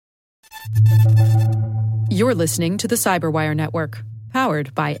You're listening to the Cyberwire Network,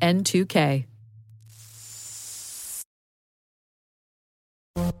 powered by N2K.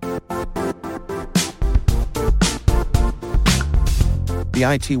 The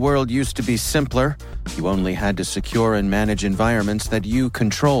IT world used to be simpler. You only had to secure and manage environments that you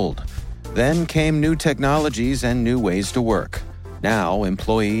controlled. Then came new technologies and new ways to work. Now,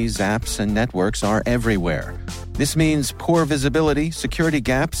 employees, apps, and networks are everywhere. This means poor visibility, security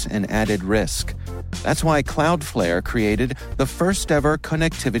gaps, and added risk. That's why Cloudflare created the first-ever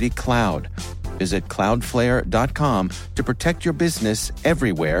connectivity cloud. Visit cloudflare.com to protect your business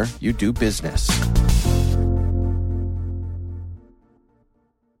everywhere you do business.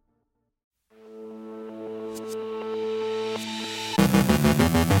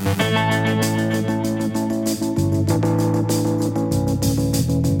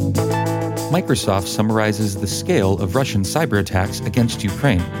 Microsoft summarizes the scale of Russian cyber attacks against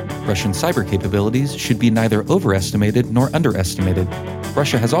Ukraine. Russian cyber capabilities should be neither overestimated nor underestimated.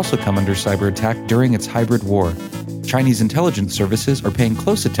 Russia has also come under cyber attack during its hybrid war. Chinese intelligence services are paying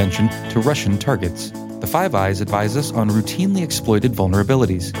close attention to Russian targets. The Five Eyes advise us on routinely exploited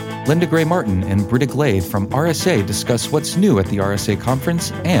vulnerabilities. Linda Gray Martin and Britta Glade from RSA discuss what's new at the RSA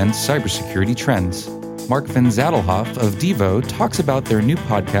conference and cybersecurity trends. Mark Van Zadelhoff of Devo talks about their new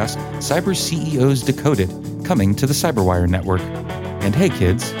podcast, Cyber CEOs Decoded, coming to the Cyberwire Network. And hey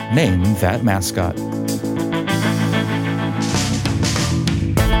kids, name that mascot.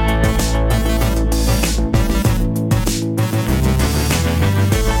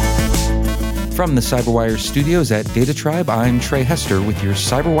 From the Cyberwire studios at Data Tribe, I'm Trey Hester with your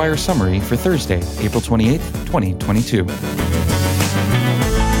Cyberwire summary for Thursday, April 28th, 2022.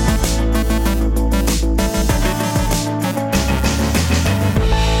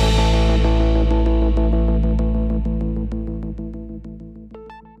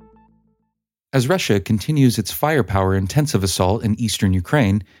 As Russia continues its firepower-intensive assault in eastern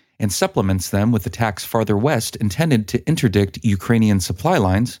Ukraine and supplements them with attacks farther west intended to interdict Ukrainian supply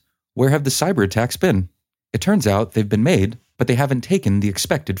lines, where have the cyber attacks been? It turns out they've been made, but they haven't taken the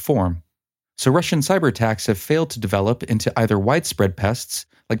expected form. So Russian cyber attacks have failed to develop into either widespread pests,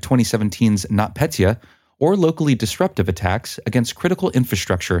 like 2017's NotPetya, or locally disruptive attacks against critical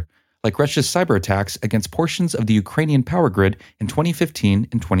infrastructure, like Russia's cyber attacks against portions of the Ukrainian power grid in 2015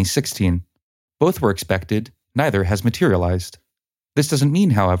 and 2016. Both were expected, neither has materialized. This doesn't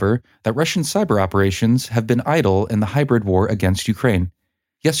mean, however, that Russian cyber operations have been idle in the hybrid war against Ukraine.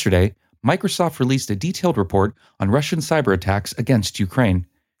 Yesterday, Microsoft released a detailed report on Russian cyber attacks against Ukraine.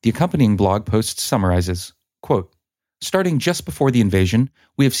 The accompanying blog post summarizes, quote, "Starting just before the invasion,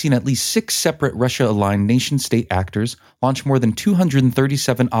 we have seen at least 6 separate Russia-aligned nation-state actors launch more than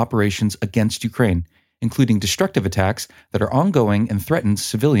 237 operations against Ukraine, including destructive attacks that are ongoing and threaten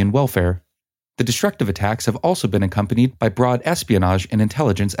civilian welfare. The destructive attacks have also been accompanied by broad espionage and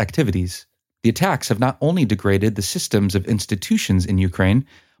intelligence activities. The attacks have not only degraded the systems of institutions in Ukraine,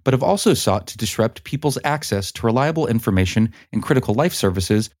 but have also sought to disrupt people's access to reliable information and critical life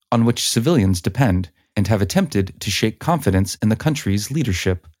services on which civilians depend, and have attempted to shake confidence in the country's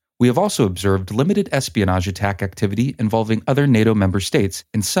leadership. We have also observed limited espionage attack activity involving other NATO member states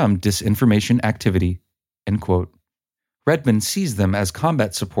and some disinformation activity." End quote. Redmond sees them as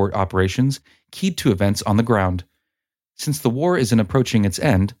combat support operations keyed to events on the ground. Since the war isn't approaching its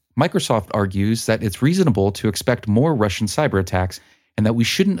end, Microsoft argues that it's reasonable to expect more Russian cyber attacks and that we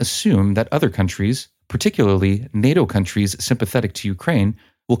shouldn't assume that other countries, particularly NATO countries sympathetic to Ukraine,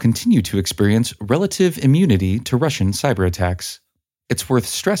 will continue to experience relative immunity to Russian cyber attacks. It's worth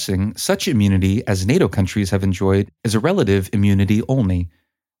stressing such immunity as NATO countries have enjoyed is a relative immunity only.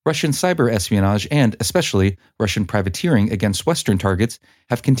 Russian cyber espionage and, especially, Russian privateering against Western targets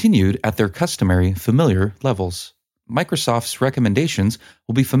have continued at their customary, familiar levels. Microsoft's recommendations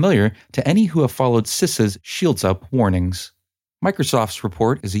will be familiar to any who have followed CISA's Shields Up warnings. Microsoft's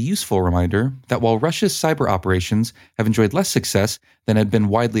report is a useful reminder that while Russia's cyber operations have enjoyed less success than had been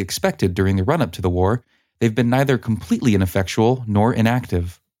widely expected during the run-up to the war, they've been neither completely ineffectual nor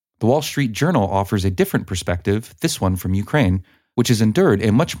inactive. The Wall Street Journal offers a different perspective, this one from Ukraine, which has endured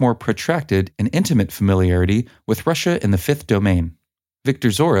a much more protracted and intimate familiarity with Russia in the fifth domain. Viktor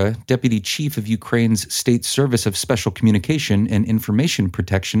Zora, deputy chief of Ukraine's State Service of Special Communication and Information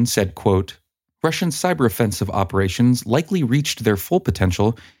Protection, said, quote, "Russian cyber offensive operations likely reached their full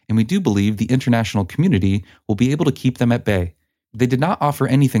potential, and we do believe the international community will be able to keep them at bay. They did not offer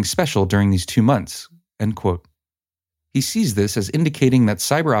anything special during these 2 months." End quote. He sees this as indicating that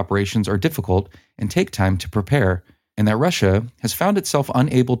cyber operations are difficult and take time to prepare, and that Russia has found itself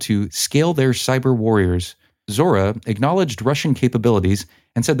unable to scale their cyber warriors. Zora acknowledged Russian capabilities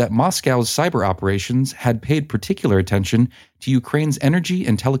and said that Moscow's cyber operations had paid particular attention to Ukraine's energy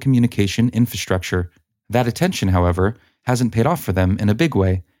and telecommunication infrastructure. That attention, however, hasn't paid off for them in a big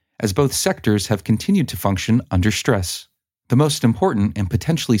way, as both sectors have continued to function under stress. The most important and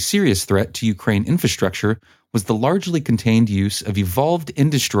potentially serious threat to Ukraine infrastructure was the largely contained use of evolved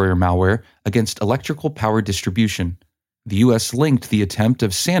Indestroyer malware against electrical power distribution. The U.S. linked the attempt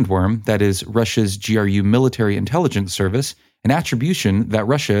of Sandworm, that is, Russia's GRU military intelligence service, an attribution that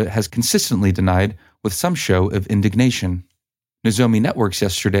Russia has consistently denied with some show of indignation. Nozomi Networks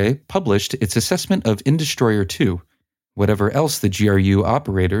yesterday published its assessment of Indestroyer 2. Whatever else the GRU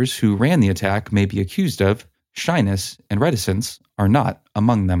operators who ran the attack may be accused of, shyness and reticence are not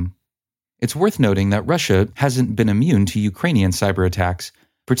among them. It's worth noting that Russia hasn't been immune to Ukrainian cyber attacks,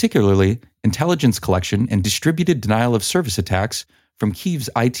 particularly intelligence collection and distributed denial of service attacks from Kyiv's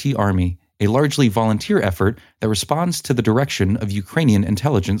IT army, a largely volunteer effort that responds to the direction of Ukrainian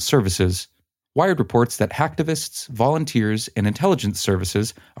intelligence services. Wired reports that hacktivists, volunteers, and intelligence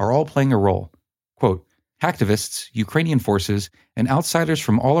services are all playing a role. Quote, hacktivists, Ukrainian forces, and outsiders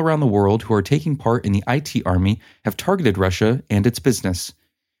from all around the world who are taking part in the IT army have targeted Russia and its business.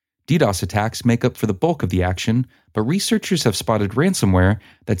 DDoS attacks make up for the bulk of the action, but researchers have spotted ransomware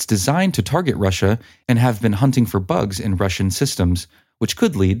that's designed to target Russia and have been hunting for bugs in Russian systems, which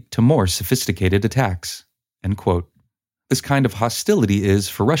could lead to more sophisticated attacks. End quote. This kind of hostility is,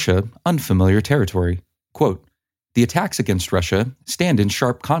 for Russia, unfamiliar territory. Quote, the attacks against Russia stand in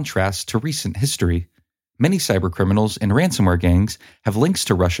sharp contrast to recent history. Many cybercriminals and ransomware gangs have links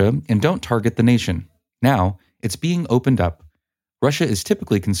to Russia and don't target the nation. Now, it's being opened up. Russia is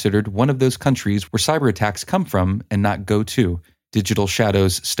typically considered one of those countries where cyber attacks come from and not go to, Digital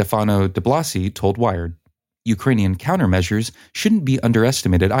Shadow's Stefano de Blasi told Wired. Ukrainian countermeasures shouldn't be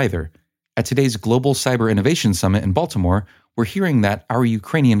underestimated either. At today's Global Cyber Innovation Summit in Baltimore, we're hearing that our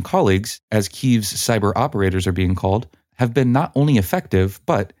Ukrainian colleagues, as Kyiv's cyber operators are being called, have been not only effective,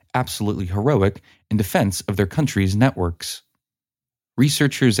 but absolutely heroic in defense of their country's networks.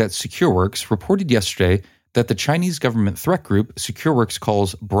 Researchers at SecureWorks reported yesterday that the Chinese government threat group SecureWorks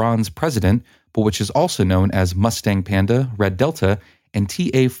calls Bronze President, but which is also known as Mustang Panda, Red Delta, and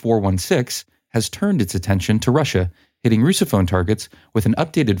TA-416, has turned its attention to Russia, hitting Russophone targets with an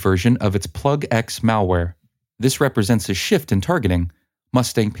updated version of its Plug-X malware. This represents a shift in targeting.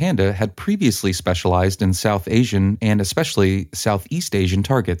 Mustang Panda had previously specialized in South Asian and especially Southeast Asian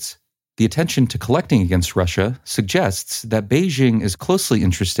targets. The attention to collecting against Russia suggests that Beijing is closely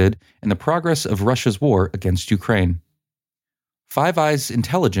interested in the progress of Russia's war against Ukraine. Five Eyes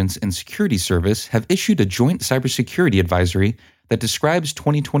Intelligence and Security Service have issued a joint cybersecurity advisory that describes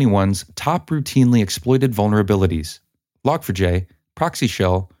 2021's top routinely exploited vulnerabilities. Log4j, Proxy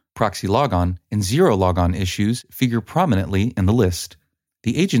Shell, Proxy Logon, and Zero Logon issues figure prominently in the list.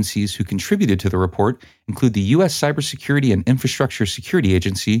 The agencies who contributed to the report include the U.S. Cybersecurity and Infrastructure Security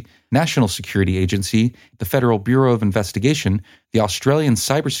Agency, National Security Agency, the Federal Bureau of Investigation, the Australian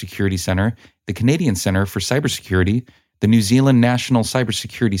Cybersecurity Centre, the Canadian Centre for Cybersecurity, the New Zealand National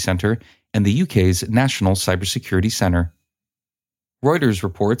Cybersecurity Centre, and the UK's National Cybersecurity Centre. Reuters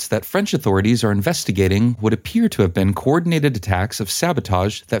reports that French authorities are investigating what appear to have been coordinated attacks of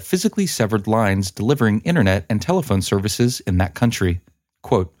sabotage that physically severed lines delivering internet and telephone services in that country.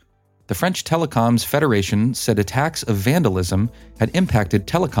 Quote, the French Telecoms Federation said attacks of vandalism had impacted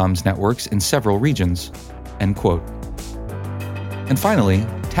telecoms networks in several regions. End quote. And finally,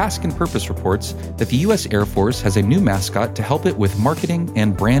 Task and Purpose reports that the U.S. Air Force has a new mascot to help it with marketing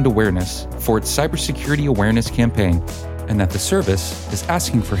and brand awareness for its cybersecurity awareness campaign, and that the service is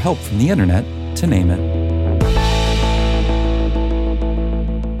asking for help from the internet to name it.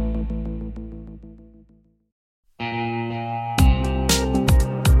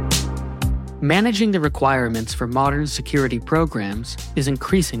 Managing the requirements for modern security programs is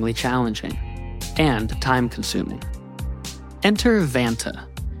increasingly challenging and time-consuming. Enter Vanta.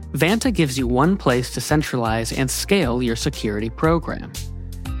 Vanta gives you one place to centralize and scale your security program.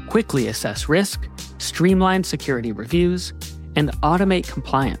 Quickly assess risk, streamline security reviews, and automate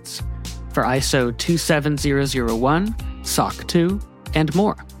compliance for ISO 27001, SOC 2, and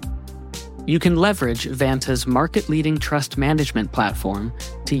more. You can leverage Vanta's market-leading trust management platform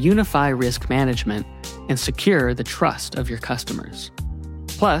to unify risk management and secure the trust of your customers.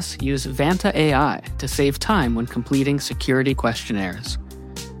 Plus, use Vanta AI to save time when completing security questionnaires.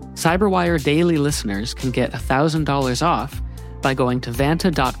 CyberWire Daily listeners can get $1,000 off by going to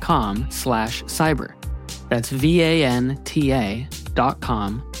vanta.com/cyber. That's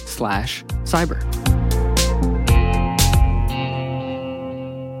VANTA.com/cyber.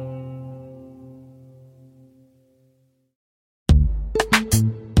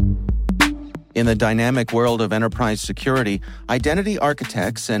 In the dynamic world of enterprise security, identity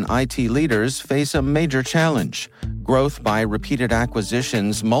architects and IT leaders face a major challenge. Growth by repeated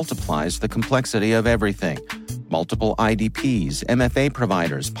acquisitions multiplies the complexity of everything. Multiple IDPs, MFA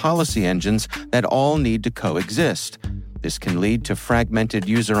providers, policy engines that all need to coexist. This can lead to fragmented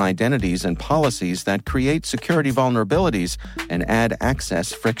user identities and policies that create security vulnerabilities and add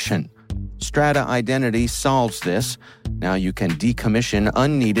access friction. Strata Identity solves this. Now you can decommission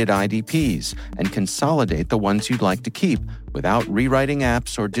unneeded IDPs and consolidate the ones you'd like to keep without rewriting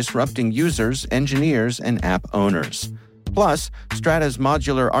apps or disrupting users, engineers, and app owners. Plus, Strata's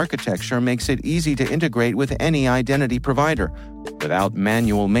modular architecture makes it easy to integrate with any identity provider without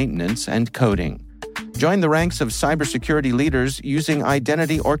manual maintenance and coding. Join the ranks of cybersecurity leaders using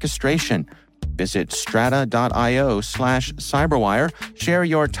identity orchestration. Visit strata.io/cyberwire, share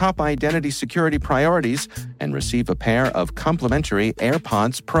your top identity security priorities, and receive a pair of complimentary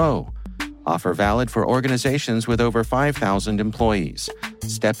AirPods Pro. Offer valid for organizations with over 5,000 employees.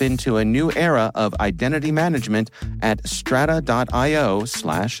 Step into a new era of identity management at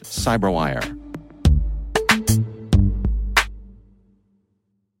strata.io/cyberwire.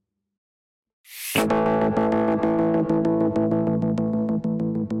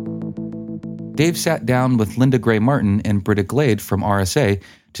 Dave sat down with Linda Gray Martin and Britta Glade from RSA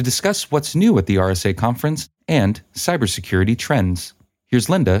to discuss what's new at the RSA conference and cybersecurity trends. Here's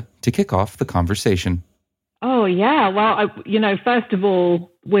Linda to kick off the conversation. Oh, yeah. Well, first of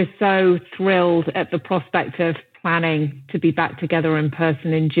all, we're so thrilled at the prospect of planning to be back together in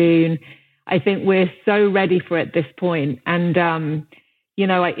person in June. I think we're so ready for it at this point. And,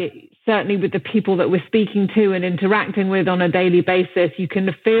 certainly with the people that we're speaking to and interacting with on a daily basis, you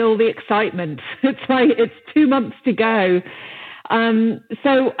can feel the excitement. It's like it's 2 months to go.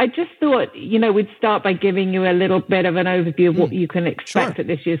 So I just thought, we'd start by giving you a little bit of an overview of what you can expect at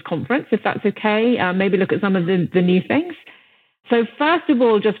this year's conference, if that's okay. Maybe look at some of the new things. So first of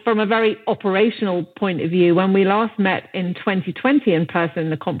all, just from a very operational point of view, when we last met in 2020 in person,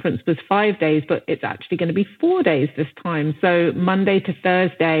 the conference was 5 days, but it's actually going to be 4 days this time. So Monday to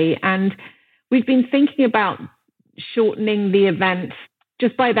Thursday. And we've been thinking about shortening the event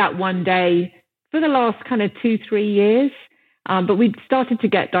just by that 1 day for the last kind of 2-3 years. But we've started to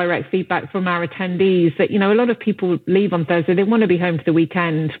get direct feedback from our attendees that, a lot of people leave on Thursday. They want to be home for the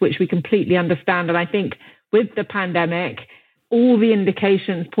weekend, which we completely understand. And I think with the pandemic, all the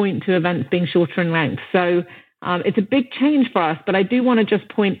indications point to events being shorter in length. So it's a big change for us. But I do want to just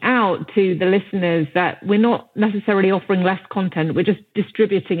point out to the listeners that we're not necessarily offering less content. We're just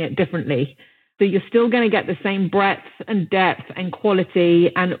distributing it differently. So you're still going to get the same breadth and depth and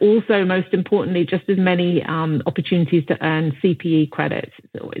quality, and also, most importantly, just as many opportunities to earn CPE credits.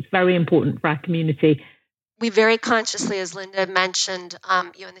 So it's very important for our community. We very consciously, as Linda mentioned,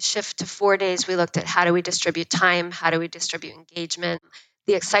 in the shift to 4 days, we looked at how do we distribute time, how do we distribute engagement,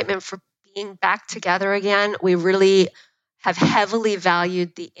 the excitement for being back together again. We really have heavily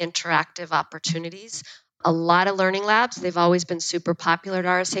valued the interactive opportunities. A lot of learning labs. They've always been super popular at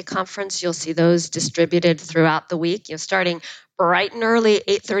RSA conference. You'll see those distributed throughout the week, starting bright and early,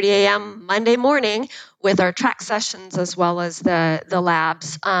 8:30 a.m. Monday morning with our track sessions as well as the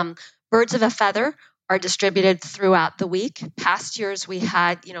labs. Birds of a feather are distributed throughout the week. Past years, we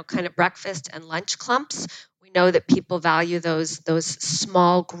had, kind of breakfast and lunch clumps. We know that people value those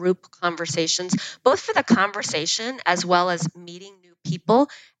small group conversations, both for the conversation as well as meeting new people.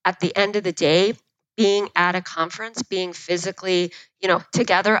 At the end of the day, being at a conference, being physically,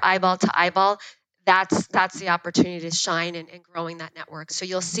 together, eyeball to eyeball, that's the opportunity to shine and growing that network. So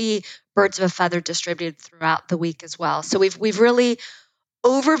you'll see birds of a feather distributed throughout the week as well. So we've really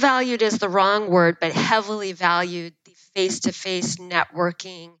overvalued is the wrong word, but heavily valued the face-to-face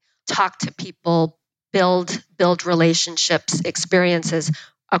networking, talk to people, build relationships, experiences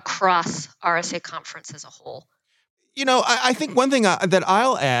across RSA conference as a whole. I think one thing that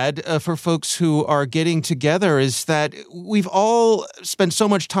I'll add for folks who are getting together is that we've all spent so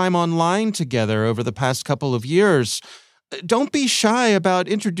much time online together over the past couple of years. Don't be shy about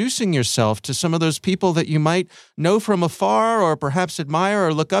introducing yourself to some of those people that you might know from afar or perhaps admire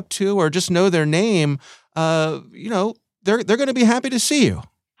or look up to or just know their name. They're going to be happy to see you.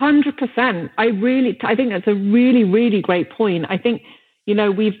 100%. I think that's a really, really great point. I think,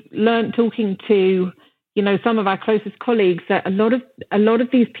 we've learned talking to, some of our closest colleagues that a lot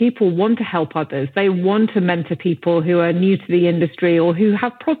of these people want to help others. They want to mentor people who are new to the industry or who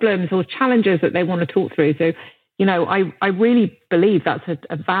have problems or challenges that they want to talk through. So, I really believe that's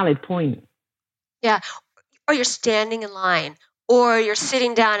a valid point. Yeah. Or you're standing in line, or you're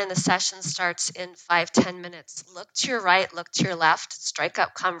sitting down and the session starts in 5-10 minutes. Look to your right, look to your left, strike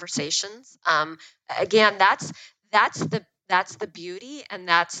up conversations. Again, that's the beauty, and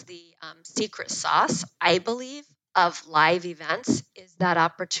that's the secret sauce, I believe, of live events, is that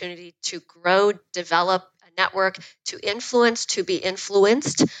opportunity to grow, develop a network, to influence, to be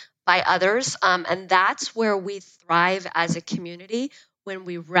influenced by others. And that's where we thrive as a community, when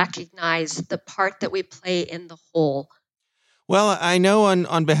we recognize the part that we play in the whole. Well, I know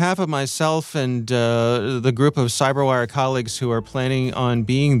on behalf of myself and the group of CyberWire colleagues who are planning on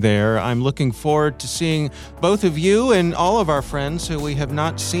being there, I'm looking forward to seeing both of you and all of our friends who we have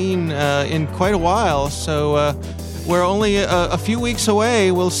not seen in quite a while. So we're only a few weeks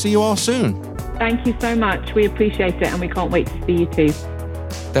away. We'll see you all soon. Thank you so much. We appreciate it, and we can't wait to see you too.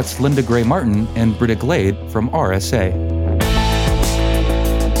 That's Linda Gray Martin and Britta Glade from RSA.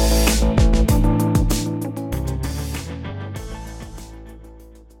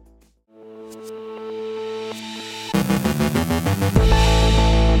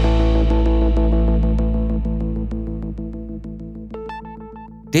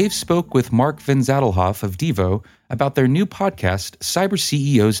 Dave spoke with Mark Van Zadelhoff of Devo about their new podcast, Cyber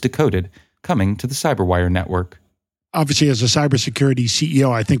CEOs Decoded, coming to the CyberWire network. Obviously, as a cybersecurity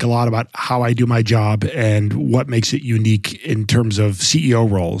CEO, I think a lot about how I do my job and what makes it unique in terms of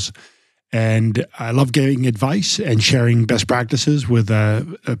CEO roles. And I love giving advice and sharing best practices with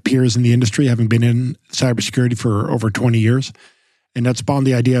peers in the industry, having been in cybersecurity for over 20 years. And that spawned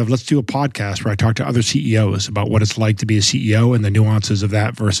the idea of, let's do a podcast where I talk to other CEOs about what it's like to be a CEO and the nuances of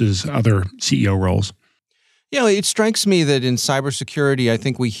that versus other CEO roles. You know, it strikes me that in cybersecurity, I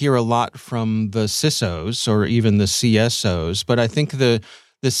think we hear a lot from the CISOs or even the CSOs, but I think the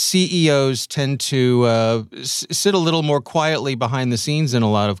CEOs tend to sit a little more quietly behind the scenes in a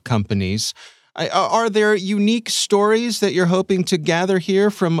lot of companies. Are there unique stories that you're hoping to gather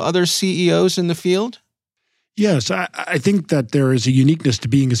here from other CEOs in the field? Yes, I think that there is a uniqueness to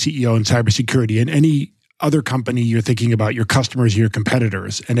being a CEO in cybersecurity. In any other company, you're thinking about your customers, your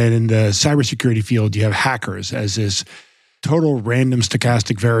competitors. And then in the cybersecurity field, you have hackers as this total random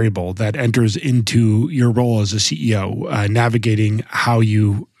stochastic variable that enters into your role as a CEO, navigating how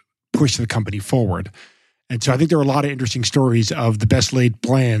you push the company forward. And so I think there are a lot of interesting stories of the best laid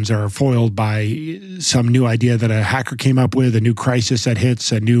plans are foiled by some new idea that a hacker came up with, a new crisis that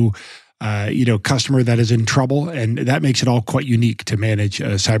hits, a new customer that is in trouble, and that makes it all quite unique to manage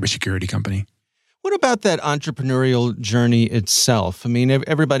a cybersecurity company. What about that entrepreneurial journey itself? I mean,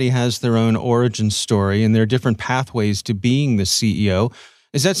 everybody has their own origin story, and there are different pathways to being the CEO.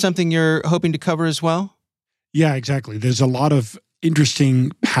 Is that something you're hoping to cover as well? Yeah, exactly. There's a lot of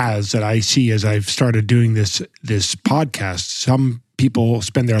interesting paths that I see as I've started doing this podcast. Some people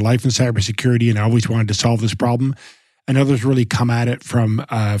spend their life in cybersecurity and always wanted to solve this problem. And others really come at it from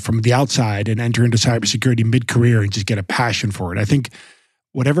the outside and enter into cybersecurity mid-career and just get a passion for it. I think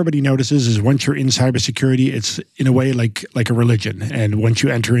what everybody notices is once you're in cybersecurity, it's in a way like a religion. And once you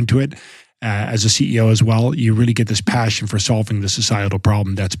enter into it as a CEO as well, you really get this passion for solving the societal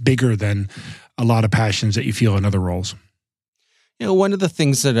problem that's bigger than a lot of passions that you feel in other roles. You know, one of the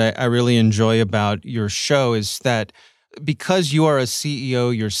things that I really enjoy about your show is that because you are a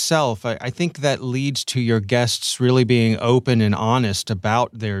CEO yourself, I think that leads to your guests really being open and honest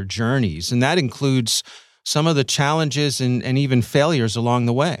about their journeys. And that includes some of the challenges and even failures along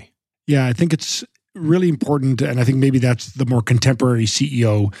the way. Yeah, I think it's really important. And I think maybe that's the more contemporary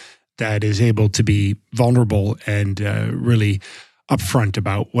CEO that is able to be vulnerable and really upfront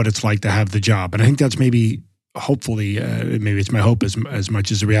about what it's like to have the job. And I think that's maybe hopefully, maybe it's my hope as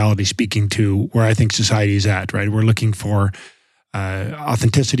much as the reality, speaking to where I think society is at, right? We're looking for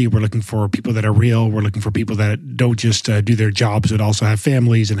authenticity. We're looking for people that are real. We're looking for people that don't just do their jobs, but also have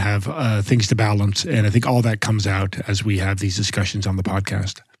families and have things to balance. And I think all that comes out as we have these discussions on the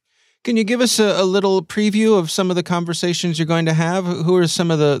podcast. Can you give us a little preview of some of the conversations you're going to have? Who are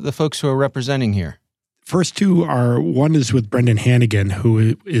some of the folks who are representing here? First two are, one is with Brendan Hannigan,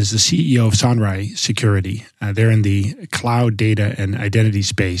 who is the CEO of Sonrai Security. They're in the cloud data and identity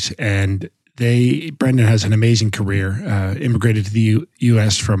space. And Brendan has an amazing career, immigrated to the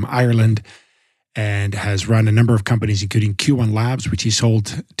U.S. from Ireland and has run a number of companies, including Q1 Labs, which he sold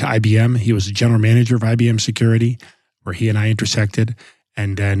to IBM. He was the general manager of IBM Security, where he and I intersected.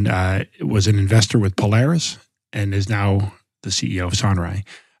 And then was an investor with Polaris and is now the CEO of Sonrai.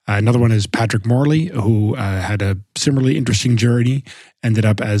 Another one is Patrick Morley, who had a similarly interesting journey, ended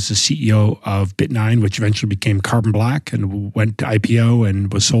up as the CEO of Bit9, which eventually became Carbon Black and went to IPO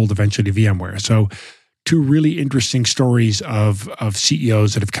and was sold eventually to VMware. So two really interesting stories of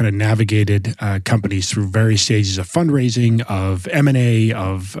CEOs that have kind of navigated companies through various stages of fundraising, of M&A,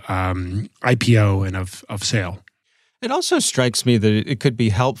 of IPO, and of sale. It also strikes me that it could be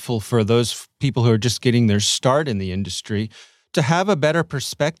helpful for those people who are just getting their start in the industry to have a better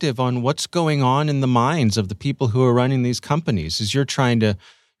perspective on what's going on in the minds of the people who are running these companies. As you're trying to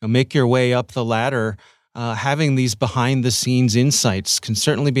make your way up the ladder, having these behind-the-scenes insights can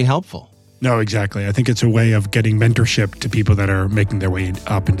certainly be helpful. No, exactly. I think it's a way of getting mentorship to people that are making their way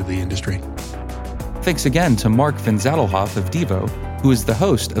up into the industry. Thanks again to Mark Van Zadelhoff of Devo, who is the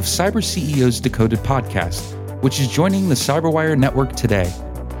host of Cyber CEOs Decoded podcast, which is joining the CyberWire network today.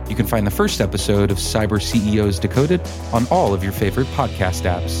 You can find the first episode of Cyber CEOs Decoded on all of your favorite podcast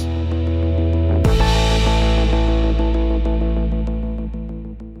apps.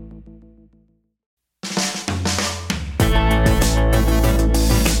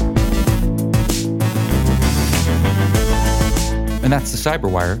 And that's the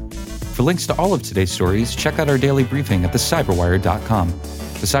CyberWire. For links to all of today's stories, check out our daily briefing at thecyberwire.com.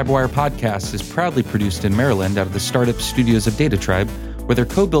 The CyberWire podcast is proudly produced in Maryland out of the startup studios of DataTribe, where they're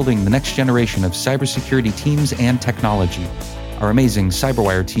co-building the next generation of cybersecurity teams and technology. Our amazing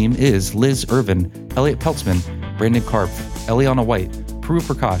CyberWire team is Liz Irvin, Elliot Peltzman, Brandon Karpf, Eliana White, Puru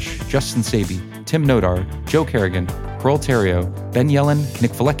Prakash, Justin Sabi, Tim Nodar, Joe Kerrigan, Pearl Terrio, Ben Yellen,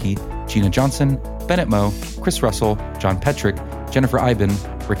 Nick Valecki, Gina Johnson, Bennett Moe, Chris Russell, John Petrick, Jennifer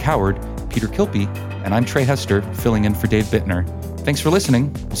Iben, Rick Howard, Peter Kilpie, and I'm Trey Hester, filling in for Dave Bittner. Thanks for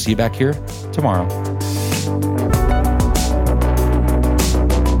listening. We'll see you back here tomorrow.